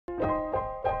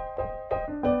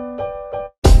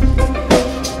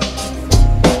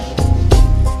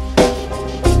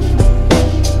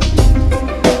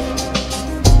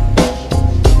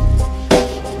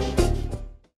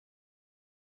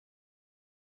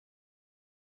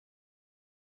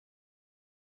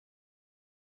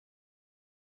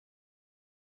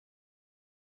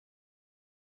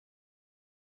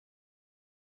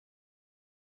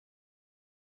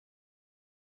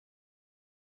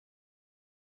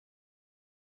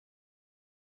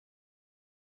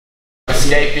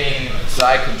escaping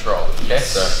side control. Okay,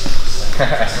 so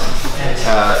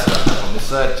on this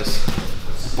side, just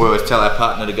we always tell our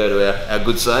partner to go to our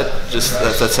good side. Just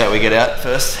that's how we get out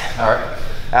first. All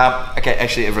right. Okay,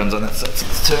 actually everyone's on that side, so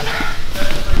let's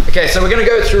turn. Okay, so we're gonna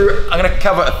go through. I'm gonna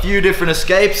cover a few different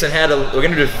escapes and how to. We're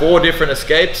gonna do 4 different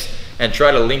escapes and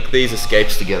try to link these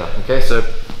escapes together. Okay, so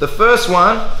the first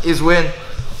one is when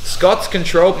Scott's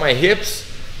controlled my hips,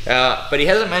 but he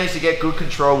hasn't managed to get good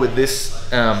control with this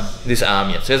this arm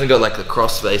yet. So he hasn't got like the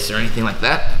cross face or anything like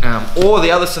that. Or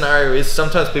the other scenario is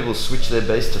sometimes people switch their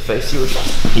base to face you.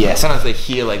 Yeah, sometimes they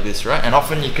hear like this, right? And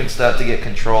often you can start to get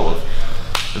control of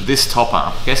this top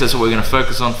arm. Okay, so that's what we're gonna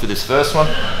focus on for this first one.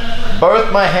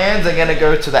 Both my hands are gonna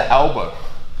go to the elbow.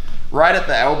 Right at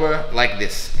the elbow, like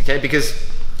this, okay? Because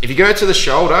if you go to the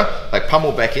shoulder, like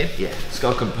pummel back in, yeah,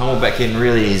 Scott can pummel back in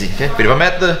really easy, okay? But if I'm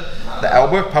at the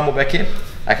elbow, pummel back in,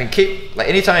 I can keep, like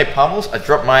anytime he pummels, I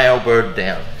drop my elbow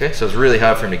down, okay? So it's really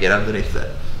hard for him to get underneath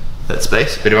that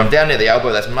space. But if I'm down near the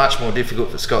elbow, that's much more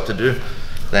difficult for Scott to do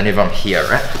than if I'm here,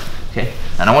 right? Okay,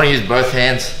 and I wanna use both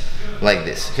hands like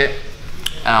this, okay?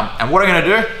 And what I'm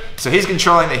gonna do, so he's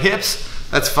controlling the hips,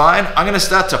 that's fine. I'm gonna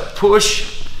start to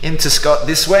push into Scott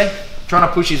this way, trying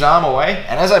to push his arm away.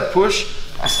 And as I push,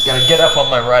 I'm gonna get up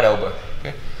on my right elbow,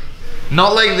 okay?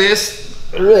 Not like this,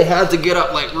 really hard to get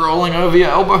up like rolling over your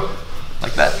elbow,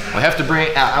 like that. We have to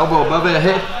bring our elbow above our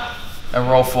head and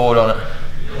roll forward on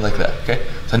it, like that, okay?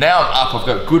 So now I'm up, I've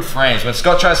got good frames. When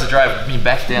Scott tries to drive me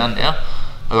back down now,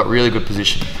 I've got really good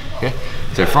position, okay?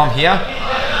 So from here,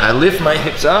 I lift my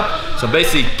hips up, so I'm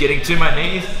basically getting to my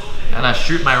knees, and I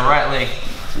shoot my right leg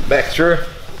back through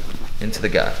into the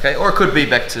guard, okay? Or it could be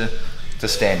back to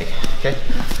standing, okay?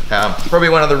 Probably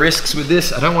one of the risks with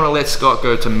this, I don't want to let Scott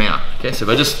go to mount, okay? So if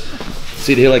I just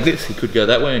sit here like this, he could go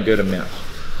that way and go to mount.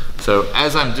 So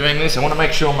as I'm doing this, I want to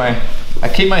make sure I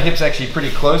keep my hips actually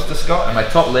pretty close to Scott and my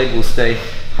top leg will stay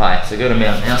high. So go to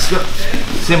mount now, Scott.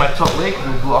 See my top leg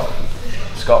will block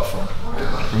Scott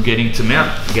from getting to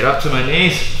mount. Get up to my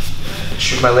knees,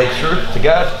 shoot my leg through to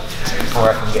guard, or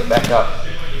I can get back up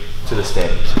to the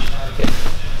standing position. Okay.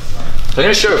 So I'm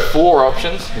going to show 4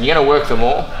 options, and you're going to work them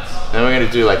all. And we're going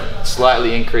to do like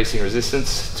slightly increasing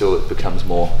resistance until it becomes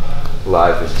more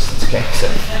live resistance. Okay.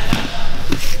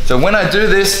 So when I do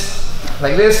this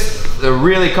like this, the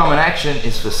really common action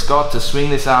is for Scott to swing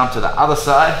this arm to the other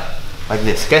side like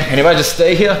this. Okay. And if I just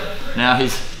stay here, now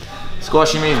he's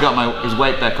squashing me. He's got his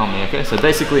weight back on me. Okay. So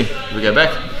basically, if we go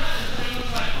back,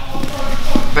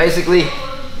 basically,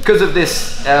 because of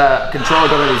this control I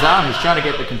got on his arm, he's trying to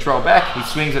get the control back, he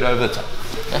swings it over the top.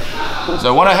 Okay?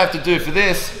 So what I have to do for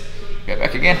this, go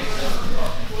back again,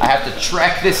 I have to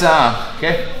track this arm,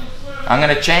 okay? I'm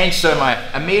gonna change,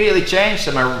 immediately change,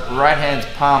 so my right hand's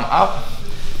palm up,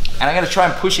 and I'm gonna try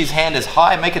and push his hand as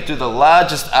high, make it do the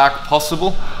largest arc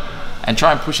possible, and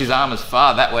try and push his arm as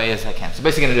far that way as I can. So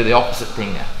basically gonna do the opposite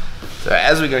thing now. So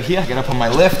as we go here, I get up on my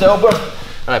left elbow,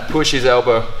 and I push his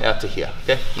elbow out to here,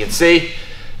 okay? You can see,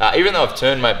 even though I've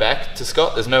turned my back to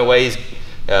Scott, there's no way he's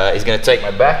going to take my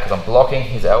back because I'm blocking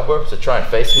his elbow. So try and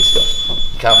face me,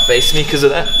 Scott. You can't face me because of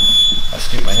that. I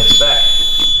scoot my hips back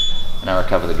and I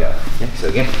recover the guard. Okay, so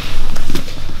again,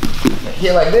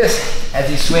 here like this, as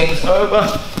he swings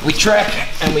over, we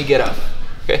track and we get up.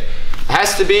 Okay, it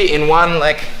has to be in one,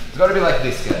 like, it's got to be like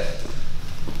this,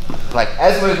 guys. Like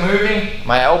as we're moving,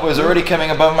 my elbow is already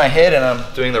coming above my head and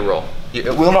I'm doing the roll.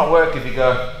 It will not work if you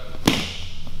go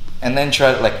and then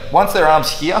try, like, once their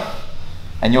arm's here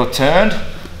and you're turned,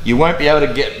 you won't be able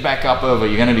to get back up over,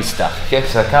 you're gonna be stuck, okay?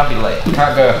 So I can't be late, I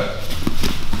can't go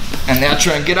and now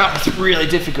try and get up, it's really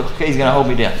difficult, okay? He's gonna hold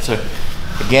me down. So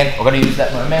again, we're gonna use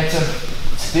that momentum,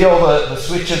 steal the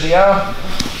switch of the arm,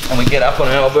 and we get up on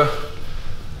our elbow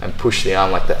and push the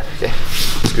arm like that, okay?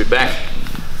 Scoot back,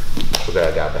 we'll go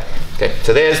our guard back, okay?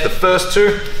 So there's the first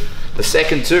 2, the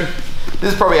second 2.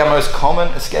 This is probably our most common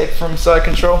escape from side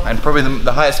control and probably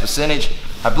the highest percentage.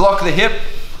 I block the hip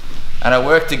and I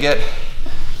work to get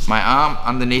my arm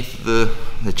underneath the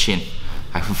chin.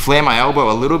 I can flare my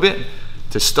elbow a little bit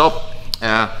to stop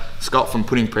Scott from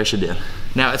putting pressure down.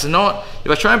 Now it's not, if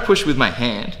I try and push with my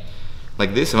hand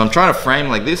like this, if I'm trying to frame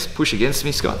like this, push against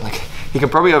me, Scott, like he can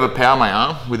probably overpower my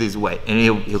arm with his weight and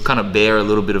he'll kind of bear a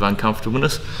little bit of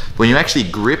uncomfortableness. When you actually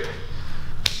grip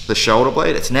the shoulder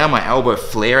blade, it's now my elbow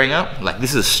flaring up, like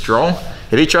this is strong.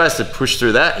 If he tries to push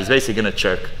through that, he's basically gonna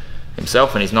choke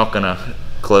himself and he's not gonna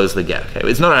close the gap, okay?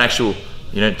 It's not an actual,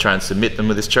 you don't try and submit them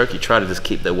with this choke, you try to just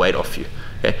keep their weight off you,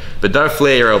 okay? But don't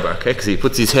flare your elbow, okay? Because he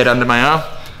puts his head under my arm,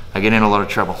 I get in a lot of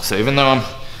trouble. So even though I'm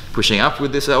pushing up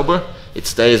with this elbow, it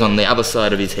stays on the other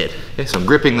side of his head, okay? So I'm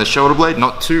gripping the shoulder blade,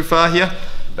 not too far here,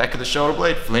 back of the shoulder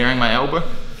blade, flaring my elbow,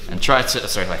 and try to,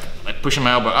 sorry, like pushing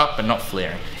my elbow up and not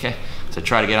flaring, okay? So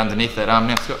try to get underneath that arm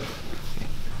now, Scott. Okay.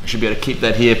 I should be able to keep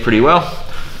that here pretty well.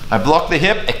 I block the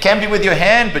hip. It can be with your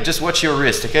hand, but just watch your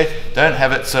wrist, okay? Don't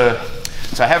have it so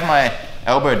I have my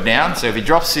elbow down, so if he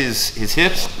drops his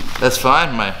hips, that's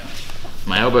fine. My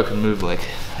elbow can move like,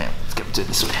 hang on, let's get to it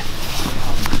this way.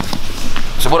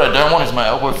 So what I don't want is my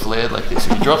elbow flared like this.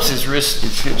 If he drops his wrist,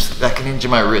 his hips, that can injure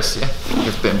my wrist, yeah?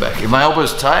 Let's bend back. If my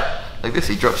elbow's tight, like this,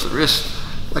 he drops the wrist,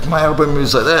 like my elbow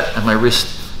moves like that, and my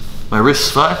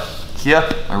wrist's fine. Here,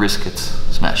 my wrist gets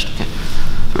smashed, okay?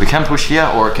 So we can push here,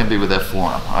 or it can be with our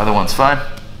forearm. Either one's fine.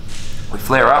 We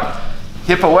flare up,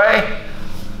 hip away.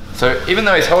 So even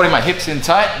though he's holding my hips in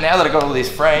tight, now that I've got all these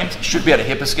frames, I should be able to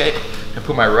hip escape and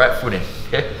put my right foot in,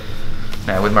 okay?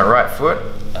 Now with my right foot,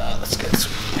 let's go this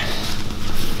way.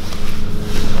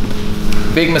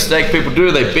 Big mistake people do,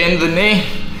 they bend the knee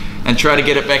and try to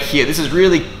get it back here. This is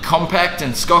really compact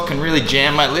and Scott can really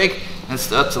jam my leg and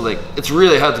start to like, it's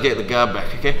really hard to get the guard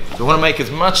back, okay? So I want to make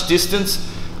as much distance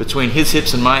between his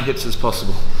hips and my hips as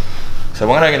possible. So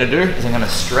what I'm going to do is I'm going to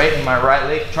straighten my right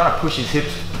leg, trying to push his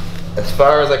hips as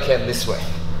far as I can this way.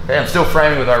 Okay, I'm still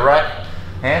framing with my right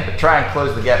hand, but try and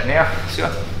close the gap now.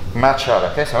 Scott, much harder,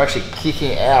 okay? So I'm actually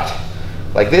kicking out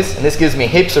like this, and this gives me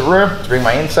heaps of room to bring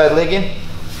my inside leg in,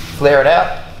 flare it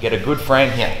out, get a good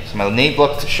frame here. So my knee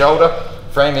blocks the shoulder,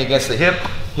 frame me against the hip,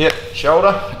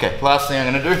 shoulder. Okay, last thing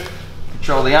I'm gonna do,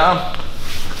 control the arm,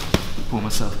 pull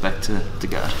myself back to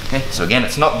guard. Okay, so again,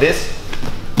 it's not this.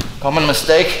 Common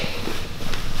mistake,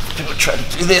 people try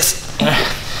to do this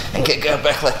and get going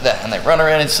back like that, and they run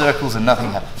around in circles and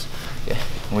nothing happens. Okay,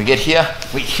 when we get here,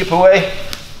 we hip away,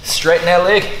 straighten our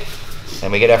leg,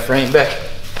 and we get our frame back,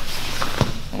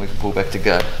 and we can pull back to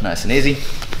guard, nice and easy.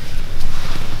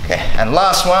 Okay, and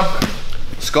last one,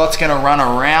 Scott's gonna run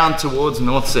around towards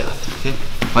north-south, okay,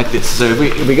 like this. So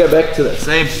if we go back to that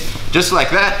same, just like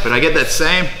that, but I get that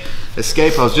same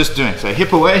escape I was just doing. So I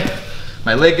hip away,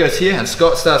 my leg goes here, and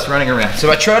Scott starts running around. So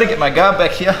I try to get my guard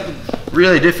back here,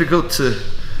 really difficult to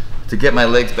get my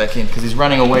legs back in, because he's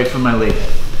running away from my leg,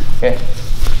 okay?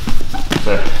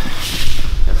 So,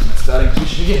 starting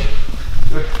pushing again.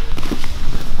 Good.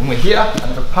 When we're here,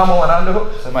 I'm gonna pummel an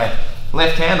underhook, so my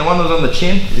left hand, the one that was on the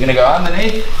chin, is going to go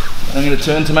underneath, and I'm going to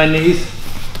turn to my knees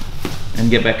and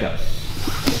get back up.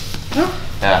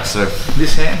 So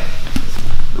this hand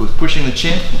that was pushing the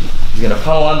chin is going to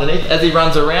pummel underneath. As he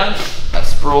runs around, I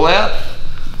sprawl out,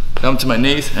 come to my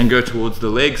knees and go towards the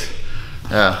legs.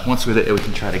 Once we're there, we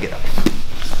can try to get up.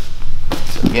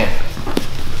 So again,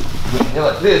 we can go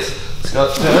like this.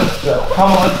 Scott turns, go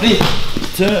pummel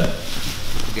underneath, turn.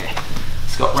 Okay.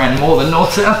 Scott ran more than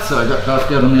north-south, so I got half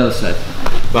guard on the other side.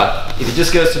 But if it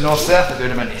just goes to north-south, I go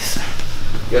to my knees.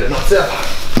 Go to north-south.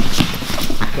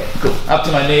 Okay, cool. Up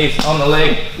to my knees, on the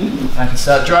leg. I can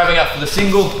start driving up for the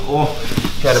single, or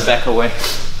try to back away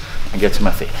and get to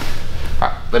my feet. All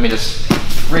right, let me just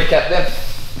recap them.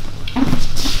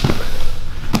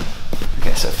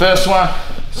 Okay, so first one,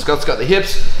 Scott's got the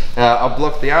hips. I'll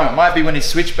block the arm. It might be when he's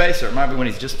switch base, or it might be when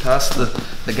he's just past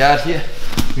the guard here.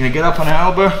 We're gonna get up on our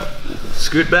elbow,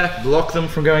 scoot back, block them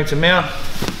from going to mount,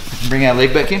 and bring our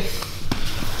leg back in.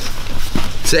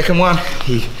 Second one,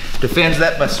 he defends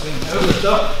that by swinging over the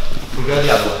top. We'll go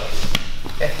the other way.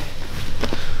 Okay.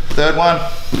 Third one,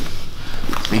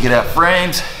 we get our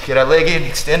frames, get our leg in,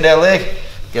 extend our leg,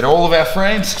 get all of our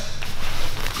frames,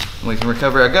 and we can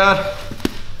recover our guard.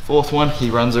 Fourth one, he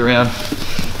runs around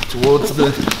towards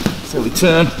so we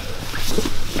turn,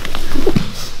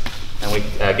 and we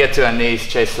get to our knees,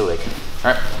 chase the leg.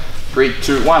 All right, 3,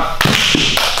 2, 1. All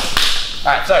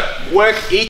right, so work each